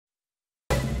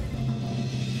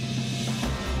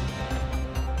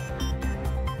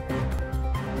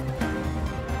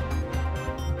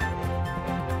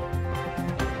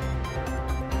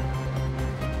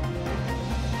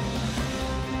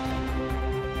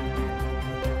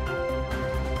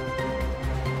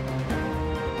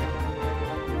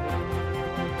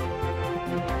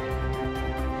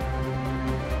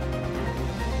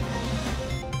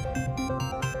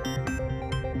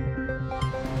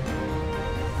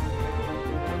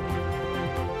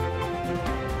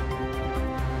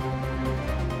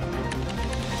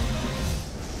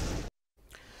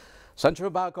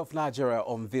Central Bank of Nigeria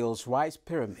unveils rice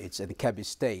pyramids in Kebbi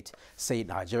State, saying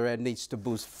Nigeria needs to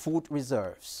boost food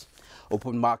reserves.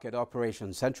 Open market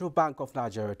operation, Central Bank of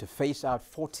Nigeria to phase out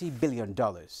 $40 billion.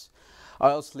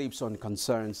 Oil sleeps on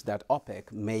concerns that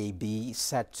OPEC may be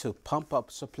set to pump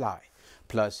up supply.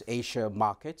 Plus, Asia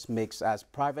markets mix as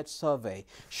private survey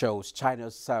shows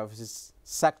China's services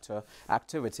sector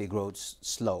activity grows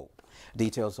slow.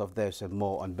 Details of this and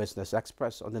more on Business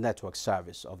Express on the network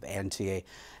service of the NTA.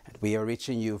 And we are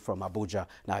reaching you from Abuja,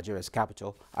 Nigeria's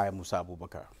capital. I am Musa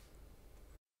Abubakar.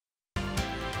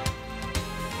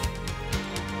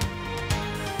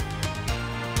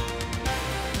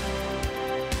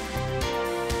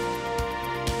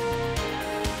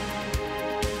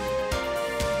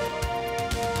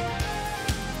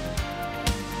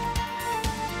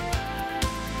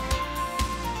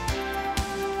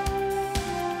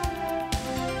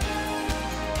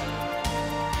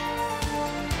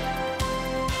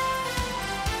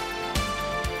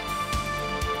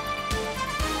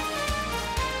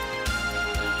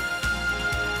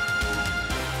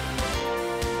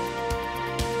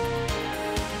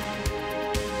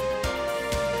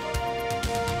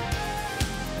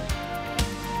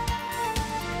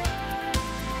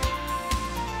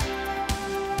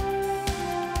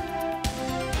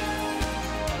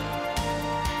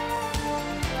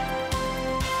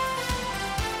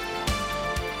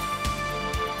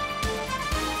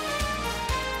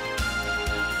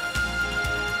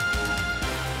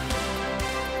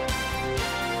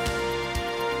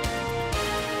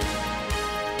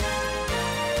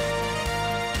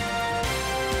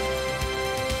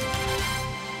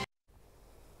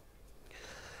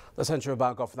 The Central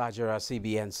Bank of Nigeria,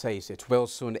 CBN, says it will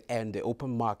soon end the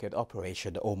open market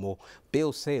operation OMO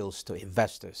bill sales to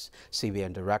investors.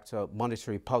 CBN Director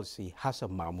Monetary Policy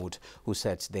Hassan Mahmoud, who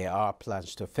said there are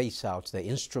plans to phase out the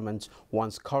instrument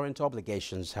once current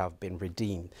obligations have been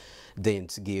redeemed,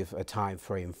 didn't give a time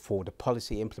frame for the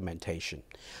policy implementation.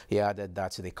 He added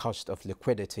that the cost of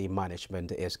liquidity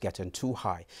management is getting too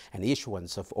high and the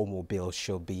issuance of OMO bills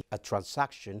should be a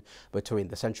transaction between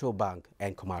the central bank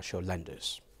and commercial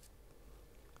lenders.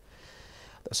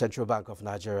 The Central Bank of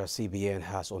Nigeria, CBN,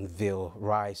 has unveiled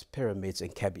rice pyramids in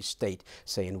Kebbi State,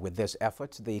 saying with this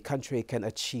effort, the country can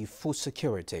achieve food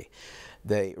security.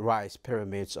 The rice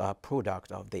pyramids are a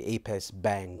product of the Apex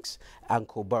Bank's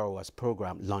Anchor Borrowers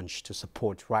Program launched to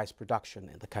support rice production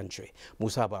in the country.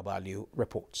 Musa Babaliu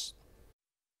reports.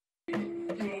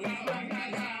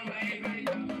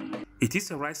 It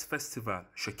is a rice festival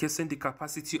showcasing the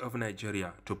capacity of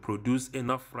Nigeria to produce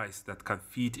enough rice that can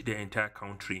feed the entire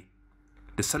country.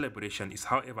 The celebration is,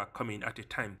 however, coming at a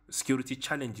time security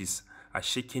challenges are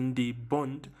shaking the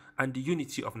bond and the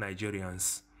unity of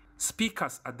Nigerians.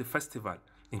 Speakers at the festival,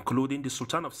 including the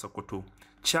Sultan of Sokoto,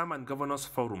 Chairman Governors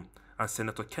Forum, and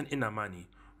Senator Ken Inamani,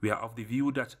 were of the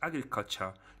view that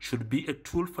agriculture should be a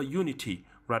tool for unity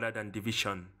rather than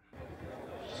division.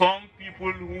 Some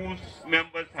people whose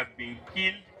members have been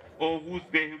killed or whose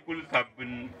vehicles have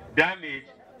been damaged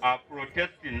are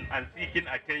protesting and seeking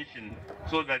attention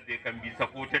so that they can be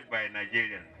supported by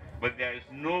Nigerians. But there is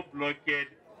no blockade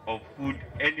of food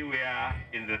anywhere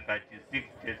in the 36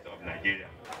 states of Nigeria.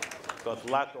 Because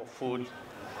lack of food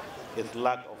is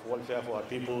lack of welfare for our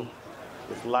people,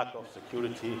 it's lack of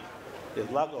security,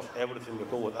 it's lack of everything,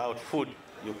 because without food,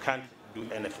 you can't do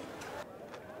anything.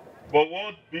 But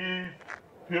what these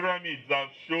pyramids have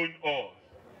shown us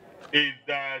is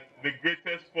that the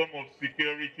greatest form of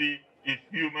security is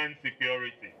human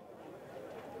security.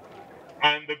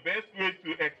 And the best way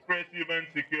to express human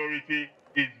security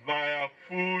is via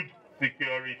food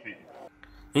security.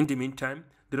 In the meantime,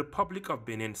 the Republic of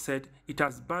Benin said it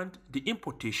has banned the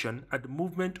importation and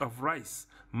movement of rice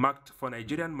marked for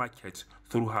Nigerian markets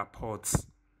through her ports.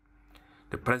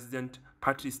 The President,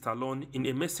 Patrice Talon, in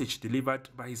a message delivered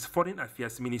by his Foreign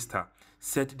Affairs Minister,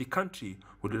 said the country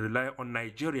would rely on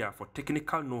Nigeria for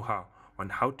technical know-how on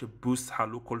how to boost her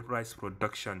local rice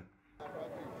production.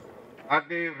 At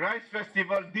the Rice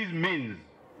Festival, this means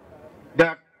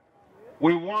that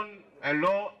we won't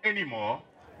allow anymore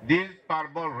this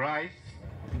parboiled rice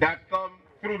that come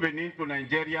through Benin to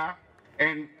Nigeria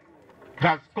and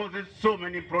has caused so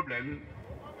many problems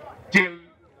till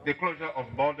the closure of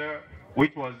border,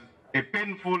 which was a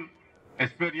painful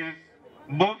experience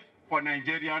both for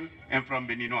Nigerian and from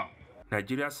Beninois.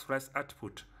 Nigeria's rice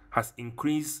output has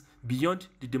increased beyond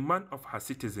the demand of her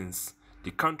citizens.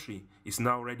 The country is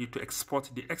now ready to export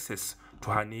the excess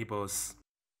to her neighbors.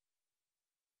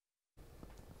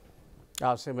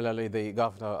 Similarly, the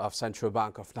governor of Central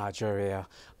Bank of Nigeria,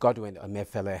 Godwin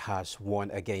Emefiele, has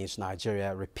warned against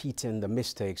Nigeria repeating the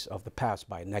mistakes of the past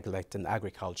by neglecting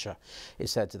agriculture. He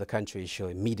said the country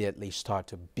should immediately start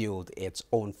to build its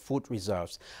own food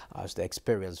reserves as the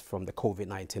experience from the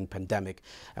COVID-19 pandemic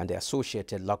and the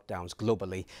associated lockdowns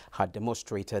globally had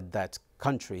demonstrated that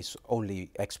countries only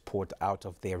export out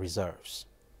of their reserves.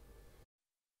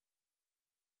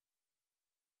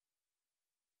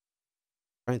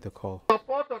 The call.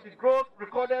 Support of the growth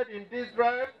recorded in this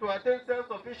drive to attain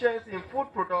self-sufficiency in food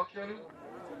production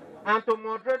and to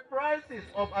moderate prices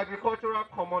of agricultural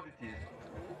commodities.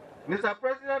 Mr.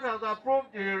 President has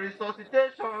approved the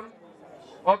resuscitation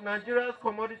of Nigeria's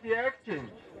commodity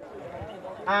exchange,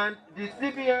 and the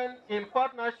CBN, in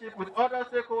partnership with other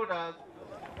stakeholders,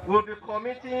 will be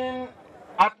committing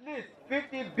at least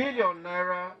 50 billion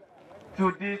naira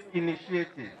to this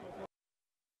initiative.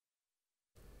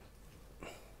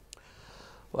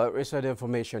 Well, recent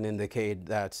information indicate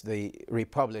that the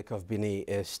Republic of Benin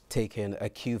is taking a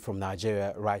cue from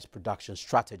Nigeria rice production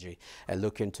strategy and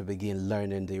looking to begin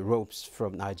learning the ropes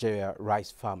from Nigeria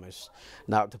rice farmers.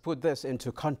 Now, to put this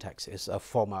into context, is a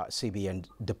former CBN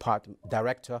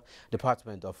Director,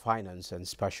 Department of Finance and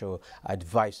Special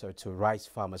Advisor to Rice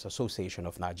Farmers Association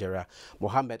of Nigeria,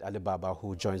 Mohammed Alibaba,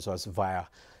 who joins us via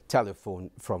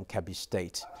telephone from Kebbi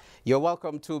State. You're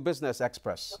welcome to Business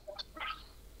Express.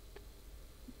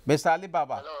 Mr.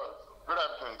 Alibaba. Hello, good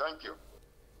afternoon, thank you.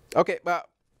 Okay, but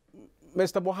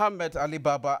Mr. Mohammed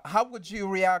Alibaba, how would you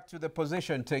react to the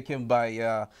position taken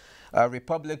by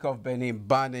Republic of Benin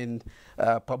banning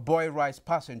parboiled rice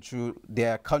passing through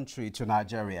their country to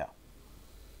Nigeria?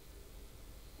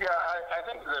 Yeah, I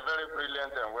think it's a very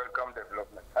brilliant and welcome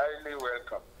development, highly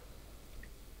welcome.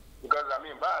 Because, I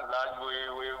mean, by and large,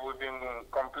 we've been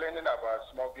complaining about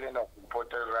smuggling of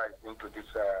imported rice into this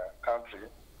country,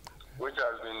 which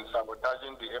has been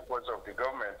sabotaging the efforts of the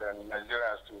government and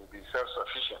Nigerians to be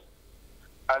self-sufficient.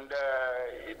 And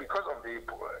because of the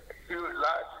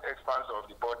large expanse of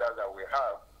the borders that we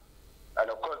have, and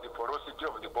of course the porosity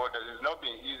of the borders, it's not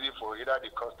been easy for either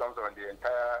the customs or the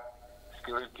entire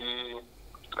security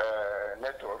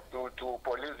network to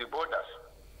police the borders.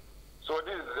 So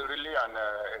this is really an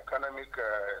economic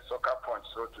soccer punch,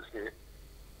 so to say,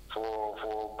 for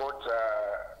both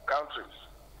countries,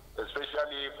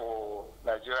 especially for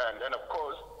Nigeria, and then of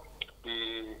course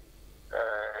the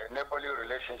neighborly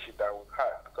relationship that we've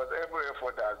had, because every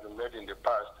effort that has been made in the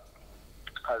past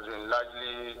has been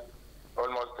largely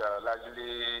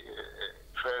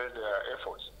failed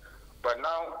efforts. But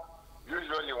now,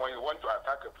 usually when you want to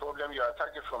attack a problem, you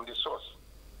attack it from the source.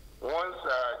 Once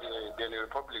the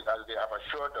Republic, as they have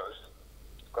assured us,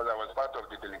 because I was part of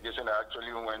the delegation, I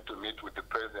actually went to meet with the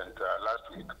president last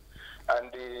week,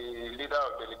 and the leader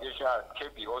of delegation at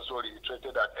Kebbi also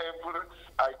reiterated that every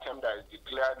item that is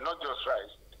declared, not just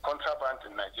rice, contraband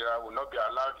in Nigeria will not be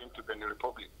allowed into Benin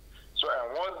Republic. So,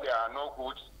 and once there are no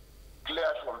goods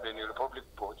cleared from Benin Republic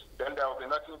ports, then there will be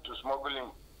nothing to smuggle in.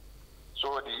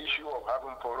 So the issue of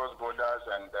having porous borders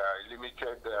and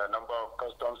limited number of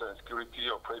customs and security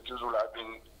operatives will have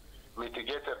been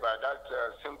mitigated by that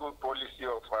single policy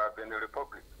of Benin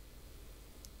Republic.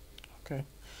 Okay.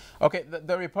 Okay,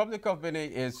 the Republic of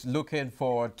Benin is looking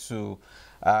forward to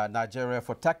Nigeria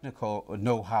for technical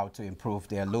know-how to improve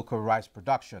their local rice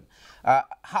production.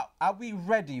 How are we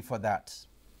ready for that?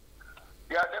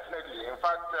 Yeah, definitely. In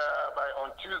fact,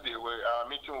 on Tuesday, our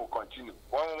meeting will continue.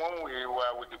 When we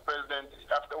were with the president,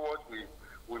 afterwards we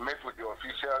met with the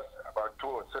officials about 2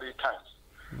 or 3 times.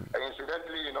 And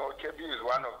incidentally, you know, Kebbi is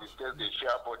one of the states they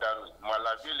share border with.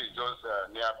 Malaville is just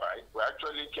nearby. We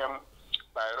actually came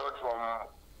by road from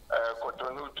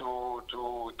Cotonou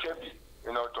to Kebbi,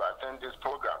 you know, to attend this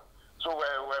program. So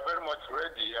we're very much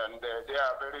ready, and they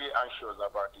are very anxious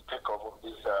about the takeoff of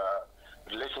this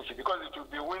relationship, because it will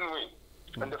be win-win.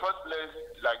 In the first place,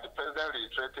 like the president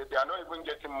reiterated, they are not even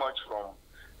getting much from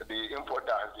the import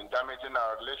that has been damaging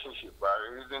our relationship by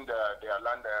using their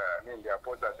land, their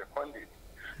ports as a conduit.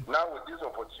 Now with this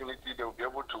opportunity, they will be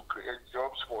able to create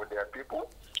jobs for their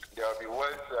people. There will be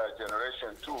wealth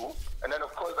generation too. And then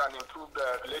of course an improved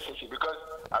relationship, because,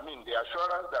 I mean, the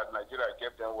assurance that Nigeria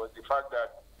gave them was the fact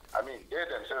that, I mean, they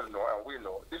themselves know and we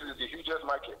know, this is the hugest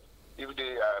market. If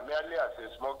they merely as a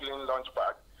smuggling launch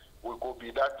pad, we could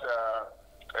be that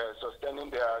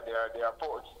sustaining their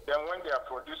ports, then when they are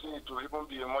producing it will even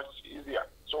be much easier.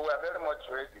 So we are very much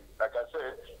ready. Like I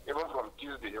said, even from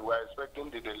Tuesday, we are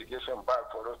expecting the delegation back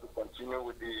for us to continue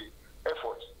with the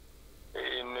efforts.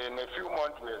 In a few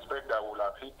months, we expect that we'll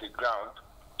have hit the ground,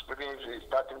 even if it's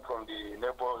starting from the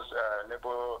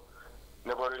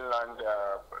neighboring land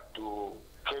to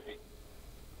Kebbi.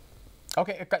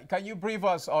 Okay, can you brief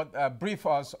us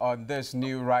on this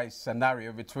new rice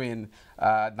scenario between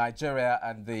Nigeria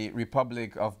and the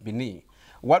Republic of Benin?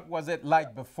 What was it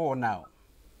like before now?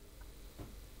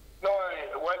 No,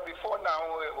 well, before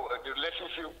now, the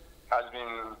relationship has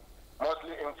been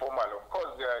mostly informal. Of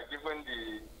course, given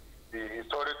the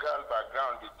historical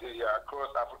background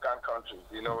across African countries,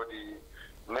 you know, the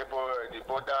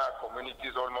border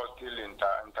communities almost still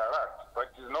interact,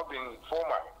 but it's not been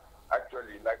formal.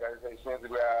 Actually, like I said, since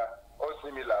we are all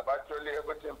similar, but actually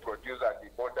everything produced at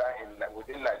the border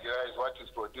within Nigeria is what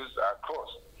is produced across.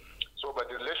 So,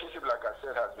 but the relationship, like I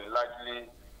said, has been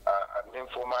largely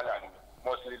informal and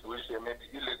mostly, we say,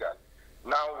 maybe illegal.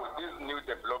 Now, with this new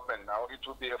development now, it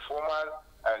will be a formal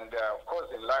and, of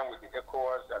course, in line with the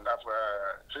ECOWAS and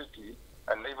Treaty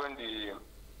and even the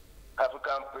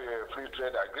African Free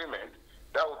Trade Agreement,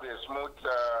 that will be a smooth,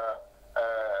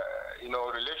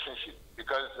 relationship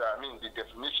because, the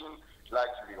definition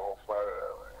likely of,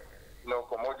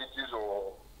 commodities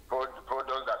or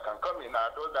products that can come in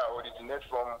are those that originate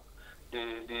from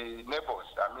the neighbors,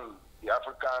 the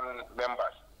African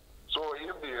members. So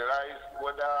if the rice,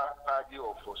 whether party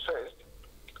or processed,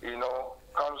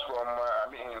 comes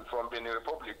from Benin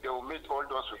Republic, they will meet all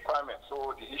those requirements.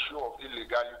 So the issue of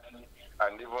illegality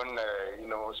and even,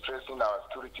 stressing our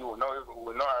security will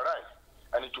not arise.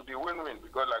 And it will be win-win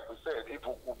because, like we said, if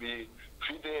we could be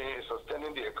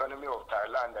sustaining the economy of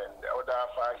Thailand and the other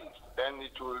Far East, then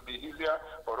it will be easier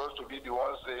for us to be the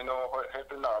ones,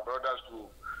 helping our brothers to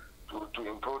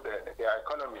improve their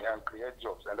economy and create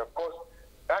jobs. And of course,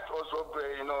 that also,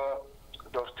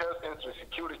 dovetails into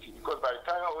security because by the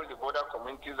time all the border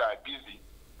communities are busy,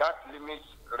 that limits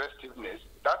restiveness.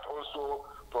 That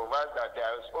also provides that there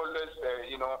is always,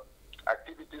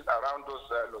 activities around those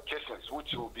locations,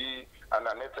 which will be an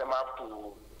anathema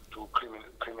to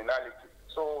criminality.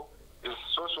 So it's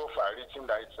so far-reaching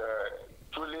that it's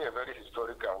truly a very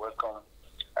historic and welcome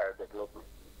development.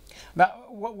 Now,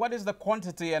 what is the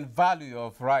quantity and value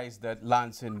of rice that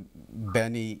lands in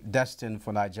Benin destined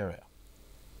for Nigeria?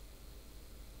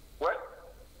 Well,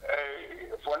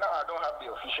 for now, I don't have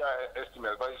the official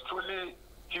estimate, but it's truly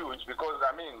huge because,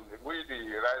 we, the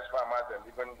rice farmers and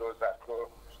even those that grow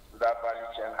that value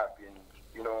chain have been,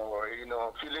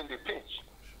 feeling the pinch.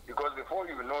 Because before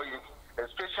you know it,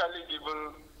 especially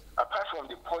given, apart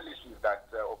from the policies that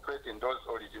operate in those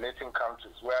originating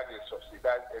countries where they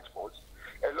subsidize exports,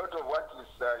 a lot of what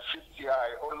is shipped here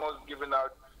are almost given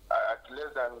out at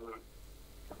less than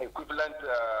equivalent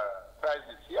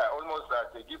prices here, almost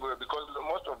that they give away because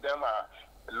most of them are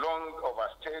long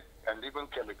overstayed and even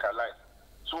chemicalized.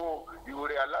 So you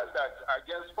realize that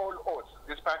against all odds,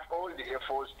 despite all the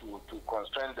efforts to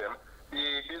constrain them,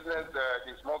 the business,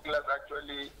 the smugglers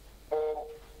actually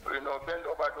bend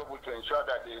over double to ensure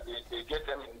that they get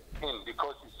them in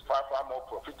because it's far more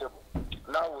profitable.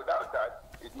 Now without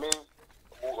that, it means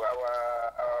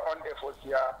our own efforts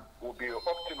here will be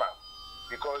optimal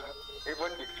because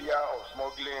even the fear of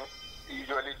smuggling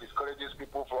usually discourages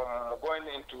people from going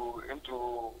into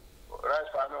rice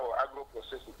farming or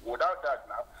agro-processing. Without that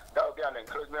now, that will be an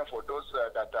encouragement for those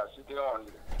that are sitting on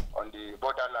the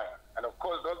borderline. And of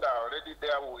course, those that are already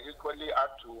there will equally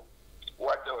add to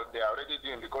what they are already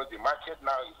doing because the market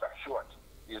now is assured.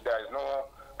 If there is no,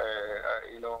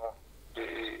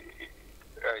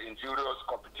 injurious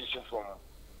competition from,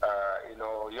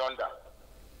 yonder.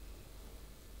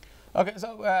 Okay,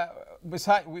 so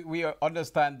besides, we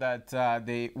understand that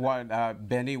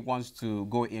Benin wants to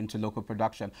go into local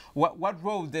production. What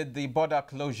role did the border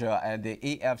closure and the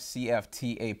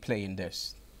AFCFTA play in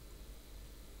this?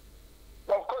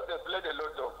 Well, of course, they played a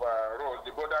lot of role.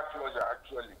 The border closure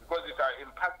actually, because it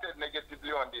impacted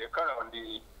negatively on the economy, on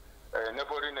the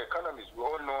neighboring economies. We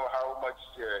all know how much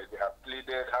they have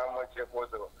pleaded, how much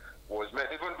effort was made.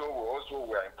 Even though we also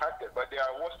were impacted, but they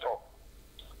are worse off.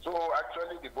 So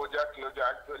actually, the border closure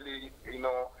actually,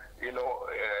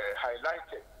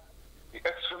 highlighted the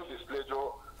extreme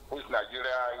displeasure which Nigeria,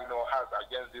 has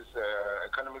against this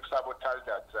economic sabotage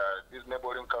that these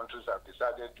neighboring countries have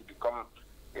decided to become,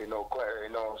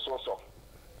 source of.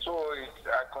 So it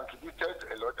contributed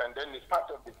a lot, and then it's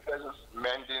part of the present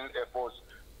mending efforts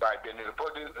by Benin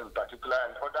Republic in particular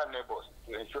and other neighbors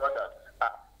to ensure that,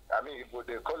 if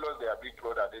they call us their big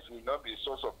brother, they should not be a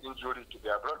source of injury to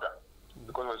their brother.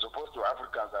 Because we're supposed to,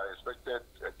 Africans are expected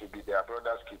to be their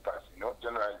brother's keepers,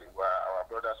 generally, we're our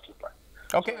brother's keepers.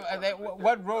 Okay, so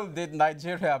what role did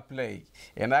Nigeria play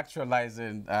in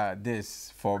actualizing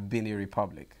this for Benin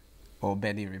Republic, or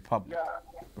Benin Republic,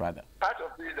 rather? Part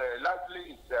of it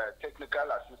largely is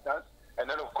technical assistance, and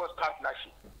then, of course,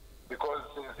 partnership. Because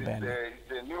since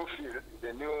it's a new field, it's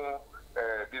a new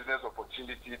business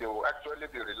opportunity, they will actually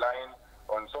be relying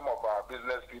on some of our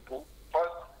business people.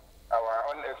 First, our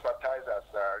own expertise as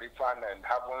Rifan and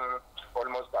having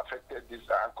almost perfected this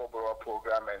anchor borrower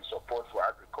program and support for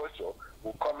agriculture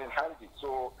will come in handy.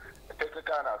 So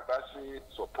technical and advisory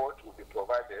support will be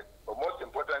provided. But most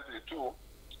importantly too,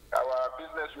 our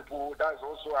business people, that's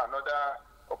also another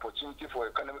opportunity for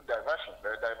economic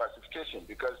diversification,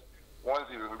 because once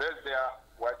you invest there,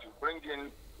 what you bring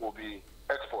in will be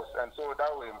exports. And so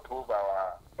that will improve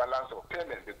our balance of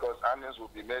payment, because earnings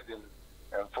will be made in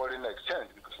foreign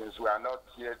exchange, because since we are not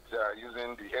yet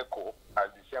using the ECO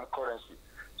as the same currency.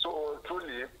 So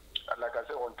truly, like I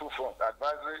said, on two fronts,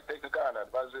 advisory, technical and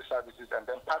advisory services, and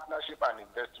then partnership and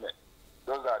investment.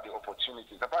 Those are the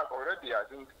opportunities. In fact, already I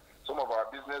think some of our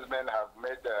businessmen have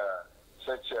made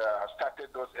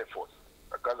started those efforts,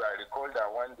 because I recall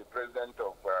that when the president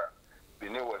of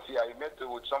Benin was here, I met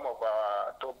with some of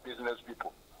our top business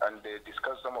people, and they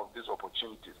discussed some of these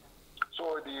opportunities.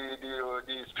 So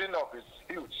the spin-off is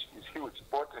huge,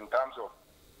 both in terms of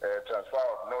transfer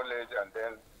of knowledge and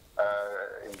then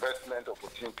investment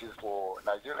opportunities for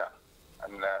Nigeria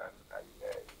and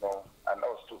and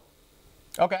us too.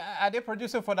 Okay, are they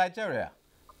producing for Nigeria?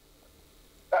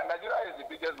 Nigeria is the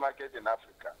biggest market in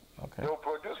Africa. Okay. They will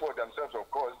produce for themselves, of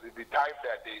course, the type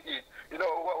that they eat. You know,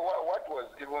 what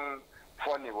was even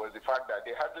funny was the fact that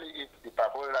they hardly eat the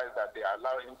parboiled rice that they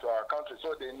allow into our country,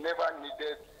 so they never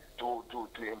needed to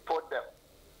import them.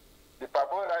 The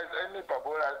parboiled rice, any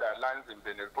parboiled rice that lands in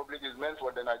Benin Republic is meant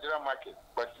for the Nigerian market,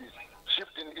 but it's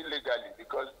shipping illegally,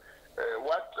 because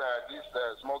what these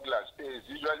smugglers pay is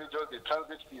usually just the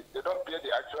transit fees. They don't pay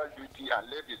the actual duty and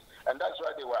levies, and that's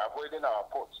why they were avoiding our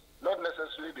ports. Not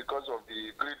necessarily because of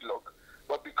the gridlock,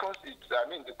 but because the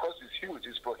cost is huge,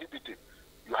 it's prohibitive.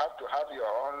 You have to have your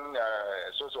own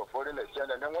source of foreign exchange,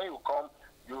 and then when you come,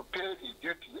 you pay the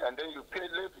duty, and then you pay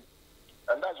levy,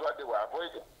 and that's what they were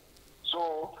avoiding.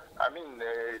 So,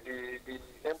 the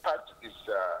impact is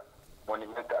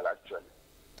monumental, actually.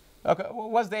 Okay,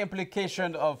 what's the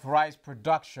implication of rice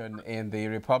production in the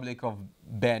Republic of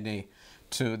Benin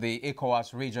to the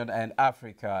ECOWAS region and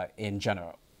Africa in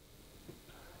general?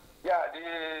 Yeah,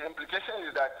 the implication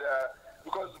is that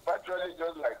because virtually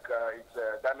just like it's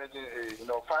damaging,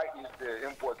 Far East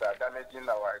imports are damaging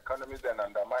our economies and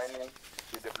undermining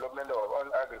the development of our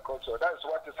agriculture. That's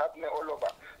what is happening all over.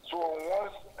 So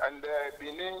once, and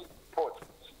Benin port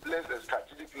plays a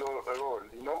strategic role,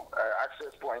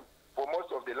 access point for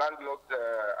most of the landlocked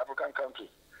African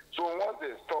countries. So once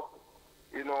they stop,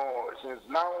 since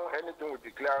now anything we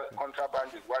declare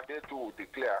contraband is what they too will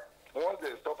declare. Once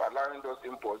they stop allowing those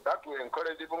imports, that will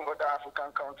encourage even other African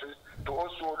countries to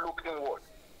also look inward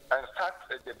and start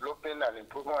developing and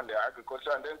improving on their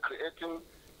agriculture, and then creating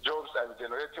jobs and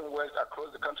generating wealth across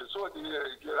the country. So the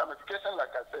ramification,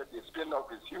 like I said, the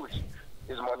spin-off is huge,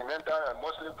 is monumental and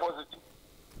mostly positive.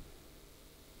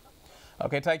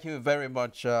 Okay, thank you very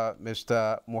much,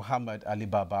 Mr. Muhammad Ali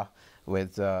Baba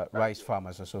with Rice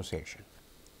Farmers Association.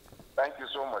 Thank you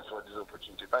so much for this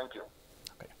opportunity. Thank you.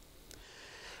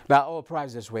 Now, oil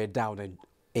prices were down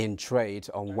in trade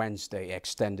on Wednesday,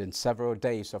 extending several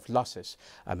days of losses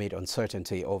amid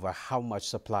uncertainty over how much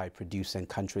supply producing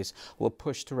countries will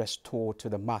push to restore to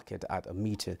the market at a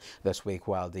meeting this week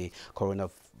while the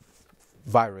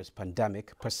coronavirus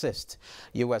pandemic persists.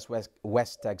 U.S.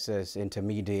 West Texas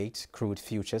Intermediate crude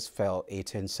futures fell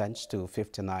 18 cents to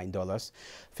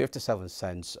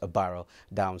 $59.57 a barrel,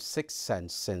 down 6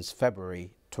 cents since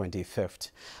February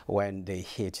 25th, when they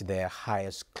hit their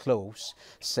highest close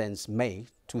since May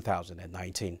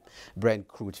 2019. Brent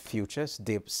crude futures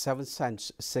dipped 7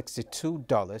 cents,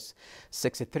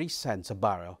 $62.63 a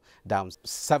barrel, down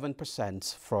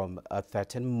 7% from a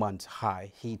 13-month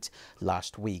high hit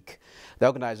last week. The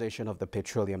Organization of the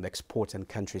Petroleum Exporting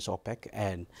Countries, OPEC,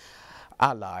 and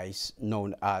allies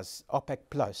known as OPEC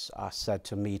Plus are set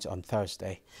to meet on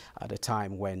Thursday at a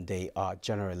time when they are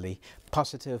generally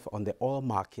positive on the oil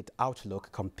market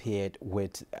outlook compared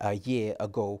with a year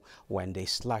ago when they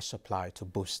slashed supply to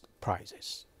boost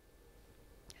prices.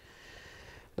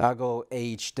 Nago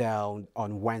edged down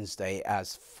on Wednesday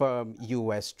as firm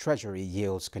U.S. Treasury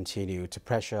yields continue to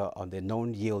pressure on the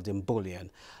non-yielding bullion,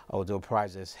 although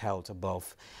prices held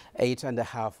above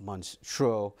 8.5 months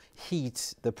through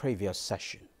hit the previous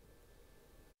session.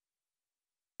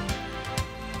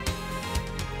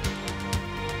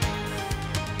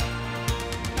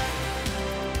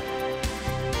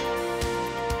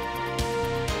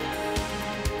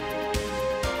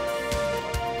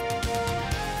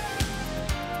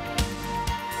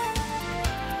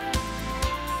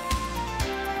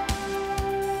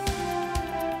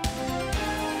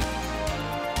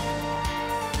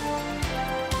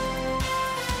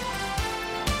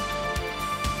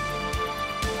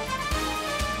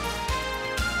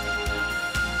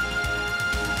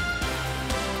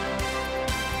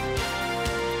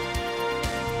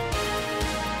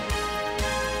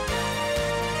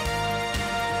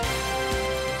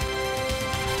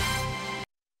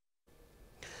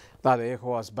 Now, the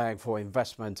ECOWAS Bank for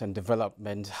Investment and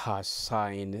Development has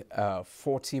signed a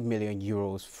 40 million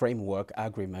euros framework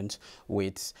agreement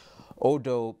with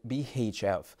Odo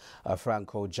BHF, a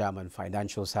Franco-German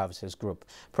financial services group.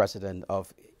 President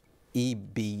of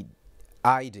EBID,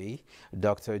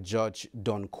 Dr. George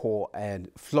Doncourt, and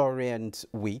Florian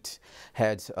Wheat,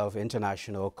 head of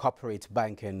international corporate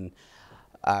banking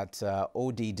at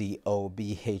ODDO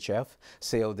BHF,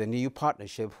 sealed the new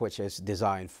partnership, which is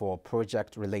designed for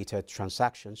project-related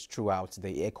transactions throughout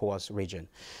the ECOWAS region.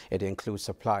 It includes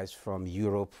supplies from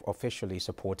Europe, officially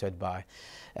supported by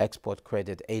export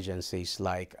credit agencies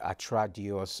like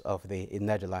Atradios of the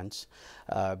Netherlands,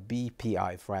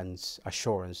 BPI France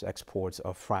Assurance Exports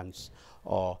of France,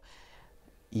 or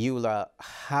Euler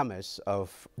Hammers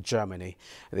of Germany.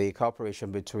 The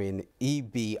cooperation between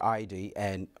EBID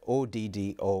and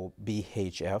ODDO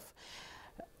BHF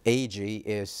AG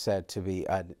is said to be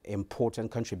an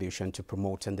important contribution to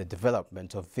promoting the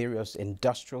development of various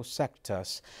industrial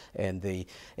sectors in the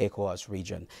ECOWAS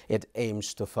region. It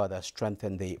aims to further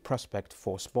strengthen the prospect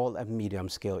for small and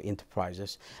medium-scale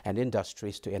enterprises and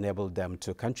industries to enable them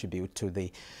to contribute to the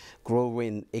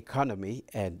growing economy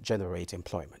and generate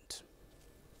employment.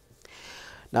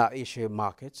 Now, Asia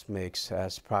markets mix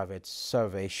as private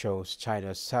survey shows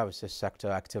China's services sector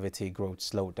activity growth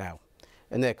slowed down.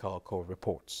 Eneko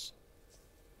reports.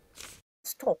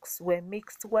 Stocks were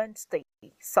mixed Wednesday.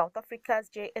 South Africa's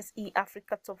JSE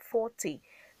Africa Top 40,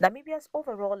 Namibia's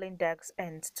overall index,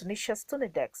 and Tunisia's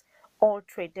Tunidex all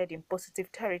traded in positive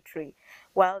territory,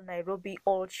 while Nairobi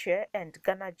All Share and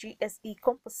Ghana GSE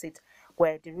Composite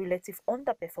were the relative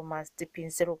underperformers, dipping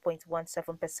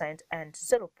 0.17% and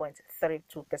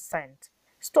 0.32%.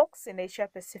 Stocks in Asia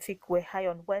Pacific were high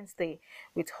on Wednesday,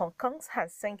 with Hong Kong's Hang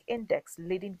Seng Index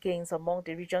leading gains among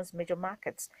the region's major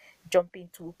markets, jumping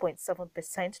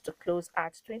 2.7% to close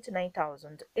at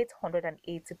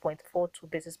 29,880.42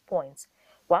 basis points,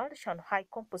 while the Shanghai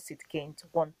Composite gained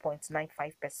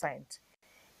 1.95%.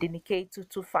 The Nikkei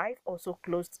 225 also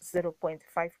closed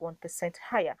 0.51%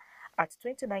 higher at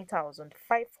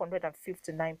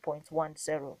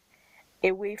 29,559.10.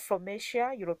 Away from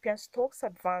Asia, European stocks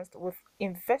advanced, with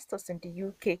investors in the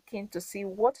UK keen to see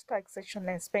what taxation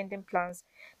and spending plans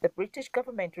the British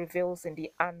government reveals in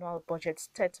the annual budget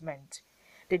statement.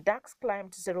 The DAX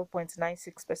climbed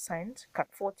 0.96%, CAC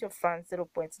 40 of France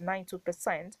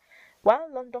 0.92%, while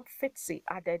London FTSE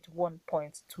added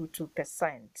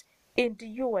 1.22%. In the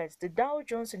US, the Dow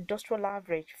Jones Industrial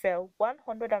Average fell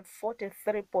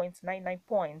 143.99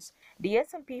 points. The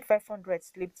S&P 500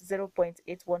 slipped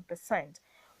 0.81%,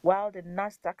 while the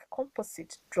Nasdaq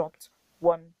Composite dropped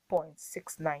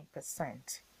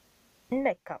 1.69%.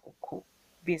 Nneka Uku,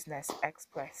 Business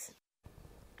Express.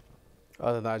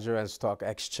 The Nigerian Stock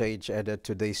Exchange ended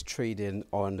today's trading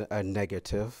on a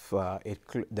negative.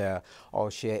 The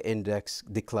all-share index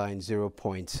declined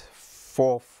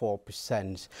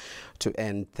 0.44% to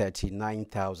end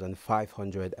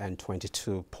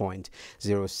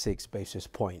 39,522.06 basis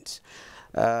points.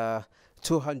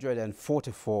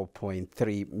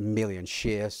 244.3 million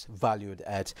shares valued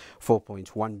at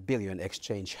 4.1 billion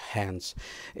exchange hands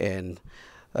in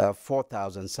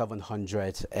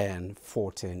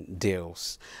 4,714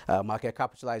 deals. Market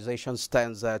capitalization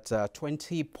stands at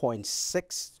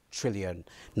 20.6 trillion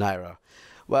naira.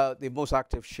 Well, the most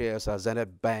active shares are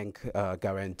Zenith Bank,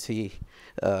 Guarantee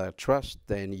Trust,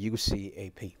 then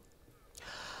UCAP.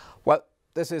 Well,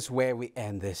 this is where we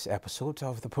end this episode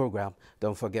of the program.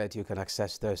 Don't forget you can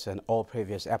access this and all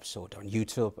previous episodes on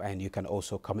YouTube, and you can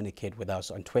also communicate with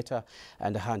us on Twitter,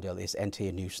 and the handle is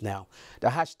NTA News Now. The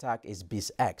hashtag is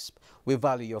BizExp. We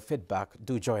value your feedback.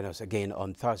 Do join us again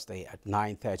on Thursday at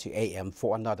 9:30 a.m.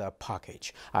 for another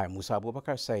package. I'm Musa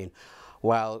Abubakar saying,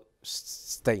 while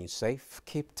staying safe,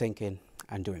 keep thinking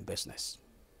and doing business.